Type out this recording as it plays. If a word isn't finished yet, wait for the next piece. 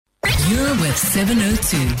You're with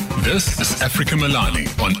 702. This is Africa Milani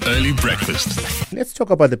on Early Breakfast. Let's talk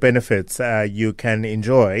about the benefits you can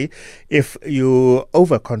enjoy if you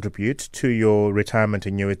over-contribute to your retirement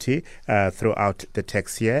annuity throughout the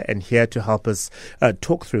tax year. And here to help us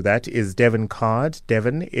talk through that is Devin Card.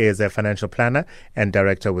 Devin is a financial planner and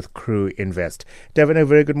director with Crew Invest. Devin, a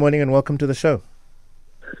very good morning and welcome to the show.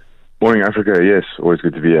 Morning, Africa. Yes, always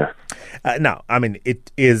good to be here. Now,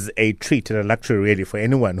 it is a treat and a luxury really for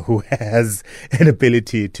anyone who has an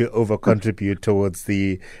ability to over-contribute towards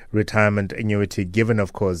the retirement annuity, given,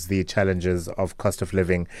 of course, the challenges of cost of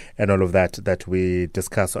living and all of that we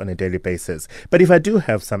discuss on a daily basis. But if I do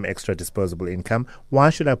have some extra disposable income, why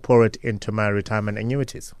should I pour it into my retirement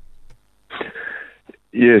annuities?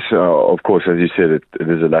 Yes, of course, as you said, it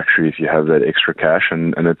is a luxury if you have that extra cash,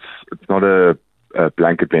 and it's not a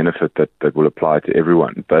blanket benefit that will apply to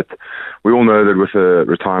everyone. But we all know that with a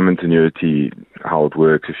retirement annuity, how it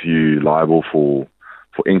works, if you're liable for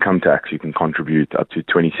income tax, you can contribute up to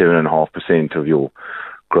 27.5% of your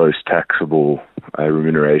gross taxable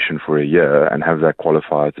remuneration for a year and have that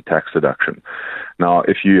qualify as a tax deduction. Now,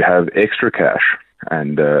 if you have extra cash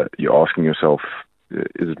and you're asking yourself,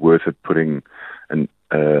 is it worth it putting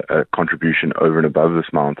a contribution over and above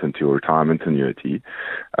this amount into your retirement annuity?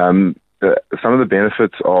 Some of the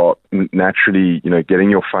benefits are naturally,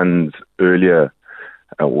 getting your funds earlier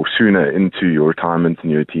or sooner into your retirement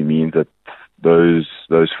annuity means that those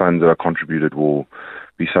funds that are contributed will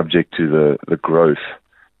be subject to the growth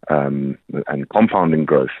and compounding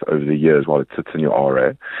growth over the years while it sits in your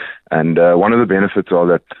RA. And one of the benefits are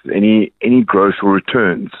that any growth or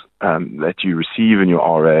returns that you receive in your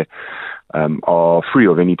RA are free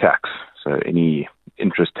of any tax. So any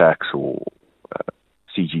interest tax or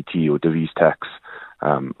CGT or divis tax,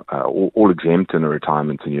 all exempt in a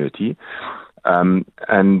retirement annuity. And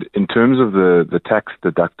in terms of the tax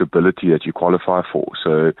deductibility that you qualify for,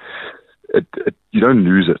 so you don't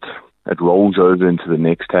lose it. It rolls over into the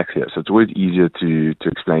next tax year. So it's always easier to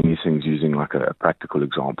explain these things using like a practical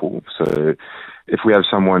example. So if we have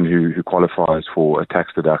someone who qualifies for a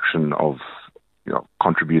tax deduction of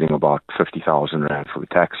contributing about 50,000 Rand for the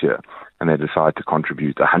tax year, and they decide to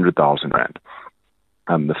contribute 100,000 Rand,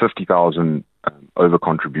 the 50,000 over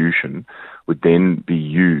contribution would then be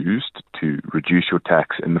used to reduce your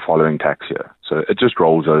tax in the following tax year. So it just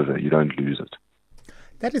rolls over. You don't lose it.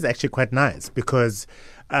 That is actually quite nice because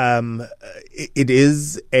it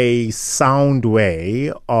is a sound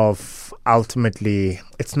way of ultimately,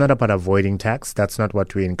 it's not about avoiding tax. That's not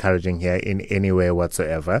what we're encouraging here in any way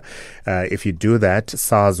whatsoever. If you do that,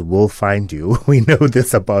 SARS will find you. We know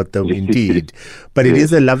this about them indeed. But it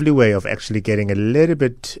is a lovely way of actually getting a little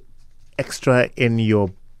bit extra in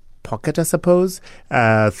your pocket, I suppose,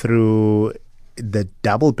 through the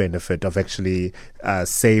double benefit of actually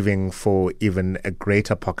saving for even a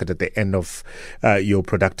greater pocket at the end of your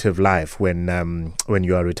productive life when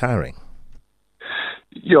you are retiring.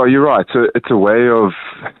 Yeah, you're right. So it's a way of,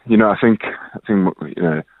 I think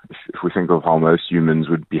if we think of how most humans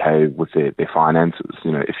would behave with their finances,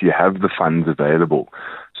 if you have the funds available,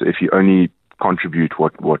 so if you only contribute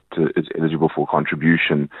what is eligible for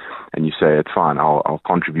contribution, and you say it's fine, I'll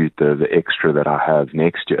contribute the extra that I have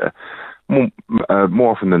next year.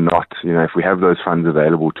 More often than not, if we have those funds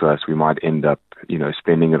available to us, we might end up,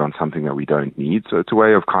 spending it on something that we don't need. So it's a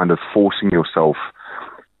way of kind of forcing yourself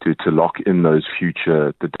to lock in those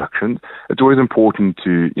future deductions. It's always important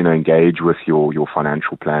to, engage with your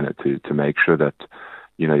financial planner to make sure that,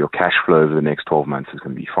 your cash flow over the next 12 months is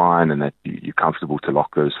going to be fine and that you're comfortable to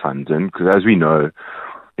lock those funds in. Because as we know,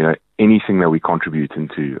 anything that we contribute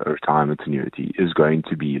into a retirement annuity is going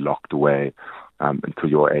to be locked away until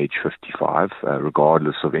you're age 55,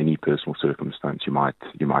 regardless of any personal circumstance you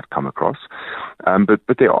might come across.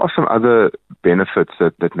 But there are some other benefits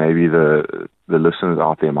that maybe the listeners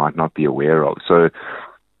out there might not be aware of. So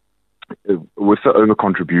with the over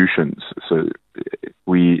contributions, so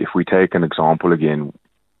if we take an example again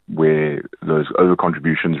where those over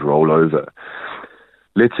contributions roll over,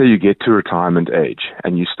 let's say you get to retirement age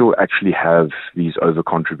and you still actually have these over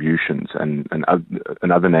contributions, and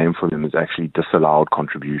another name for them is actually disallowed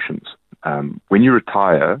contributions. When you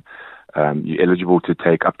retire, you're eligible to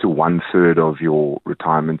take up to 1/3 of your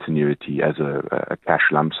retirement annuity as a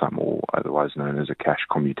cash lump sum, or otherwise known as a cash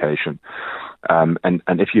commutation. And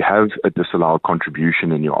if you have a disallowed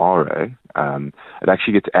contribution in your RA, it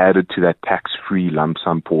actually gets added to that tax-free lump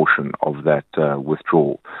sum portion of that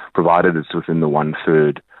withdrawal, provided it's within the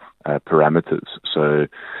 1/3 parameters. So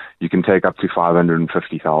you can take up to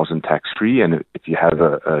 550,000 tax-free, and if you have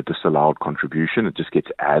a disallowed contribution, it just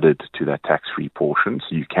gets added to that tax-free portion.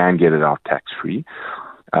 So you can get it out tax-free.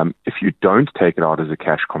 If you don't take it out as a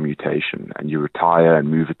cash commutation and you retire and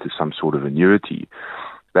move it to some sort of annuity,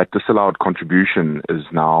 that disallowed contribution is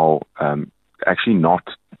now actually not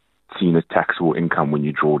seen as taxable income when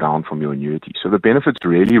you draw down from your annuity. So the benefits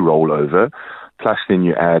really roll over, plus then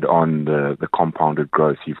you add on the compounded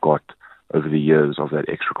growth you've got over the years of that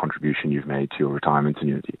extra contribution you've made to your retirement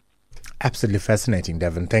annuity. Absolutely fascinating,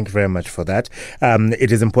 Devin. Thank you very much for that.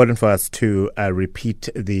 It is important for us to repeat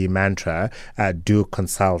the mantra, do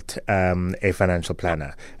consult a financial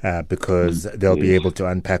planner because they'll be able to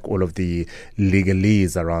unpack all of the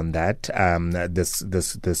legalese around that. I mean,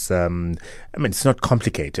 it's not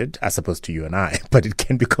complicated as opposed to you and I, but it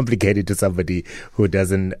can be complicated to somebody who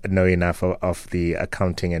doesn't know enough of the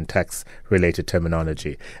accounting and tax related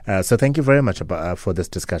terminology. So thank you very much for this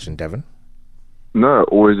discussion, Devin. No,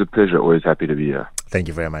 always a pleasure. Always happy to be here. Thank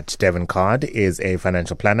you very much. Devin Card is a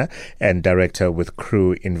financial planner and director with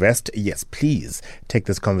Crew Invest. Yes, please take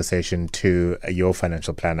this conversation to your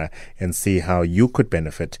financial planner and see how you could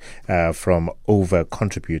benefit from over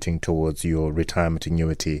contributing towards your retirement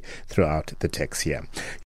annuity throughout the tax year.